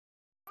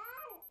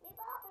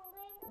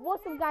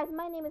What's up, guys?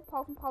 My name is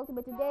Paul from Paul,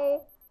 but today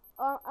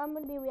I'm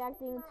gonna be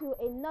reacting to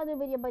another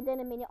video by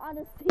Dinomania on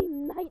the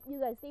same night,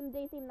 you guys. Same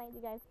day, same night,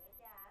 you guys.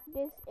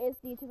 This is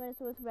the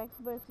Tyrannosaurus Rex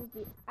versus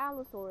the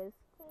Allosaurus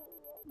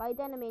by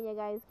Dinomania,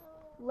 guys.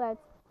 Let's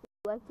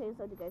check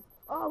this out, you guys.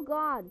 Oh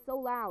God, so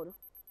loud.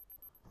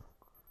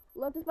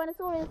 Love the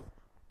Spinosaurus.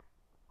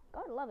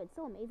 God, I love it.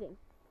 So amazing.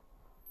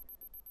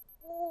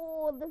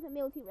 Oh, this is a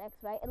male T-Rex,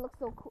 right? It looks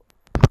so cool.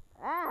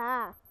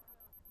 Ah!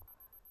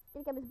 I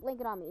think I have this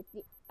blanket on me. It's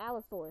the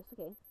Allosaurus.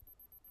 Okay.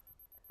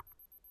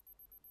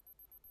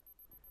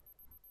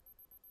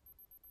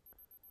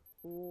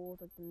 Oh,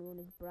 it's like the moon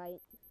is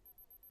bright.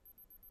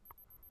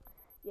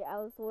 Yeah,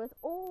 Allosaurus.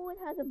 Oh, it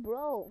has a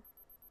bro.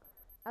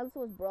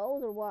 Allosaurus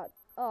bros or what?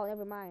 Oh,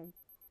 never mind.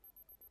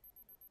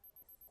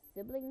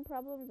 Sibling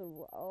problems or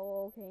what?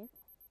 Oh, okay.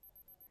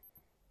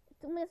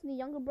 Tell me that's the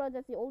younger brother.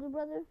 That's the older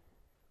brother.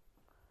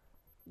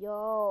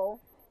 Yo,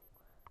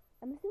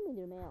 I'm assuming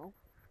they're male.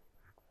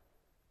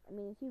 I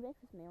mean, T-Rex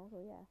is male,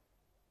 so yeah.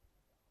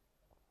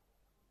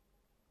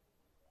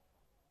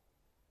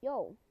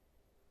 Yo,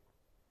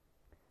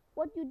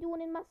 what you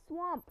doing in my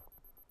swamp?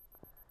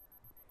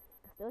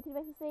 Still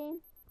T-Rex the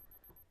same?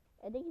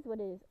 I think it's what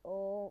it is.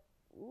 Oh,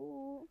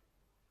 ooh.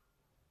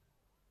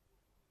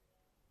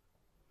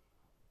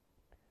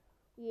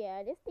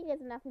 Yeah, this thing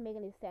doesn't actually make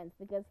any sense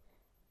because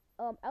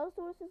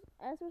Allosaurus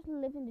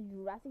lived in the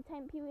Jurassic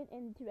time period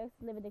and T-Rex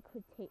lived in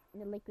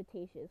the late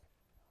Cretaceous.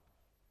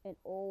 And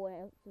oh,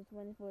 I was just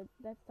running for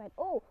that side.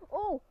 Oh,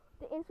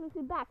 the instruments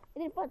are back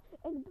and in front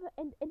and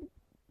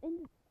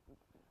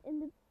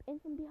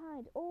from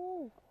behind.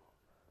 Oh,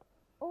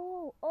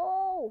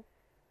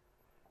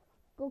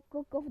 go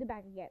for the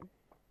back again.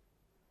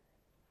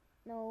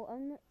 No,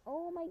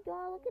 oh my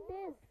God, look at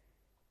this.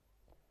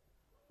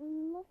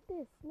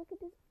 Look at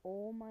this.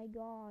 Oh my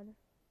God.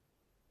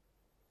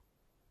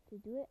 Did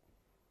you do it?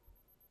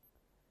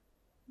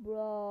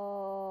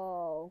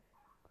 Bro.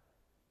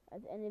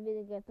 That's the end of the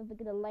video, guys. Don't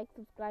forget to like,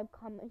 subscribe,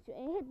 comment,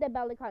 and hit the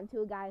bell icon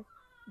too, guys.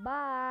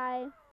 Bye.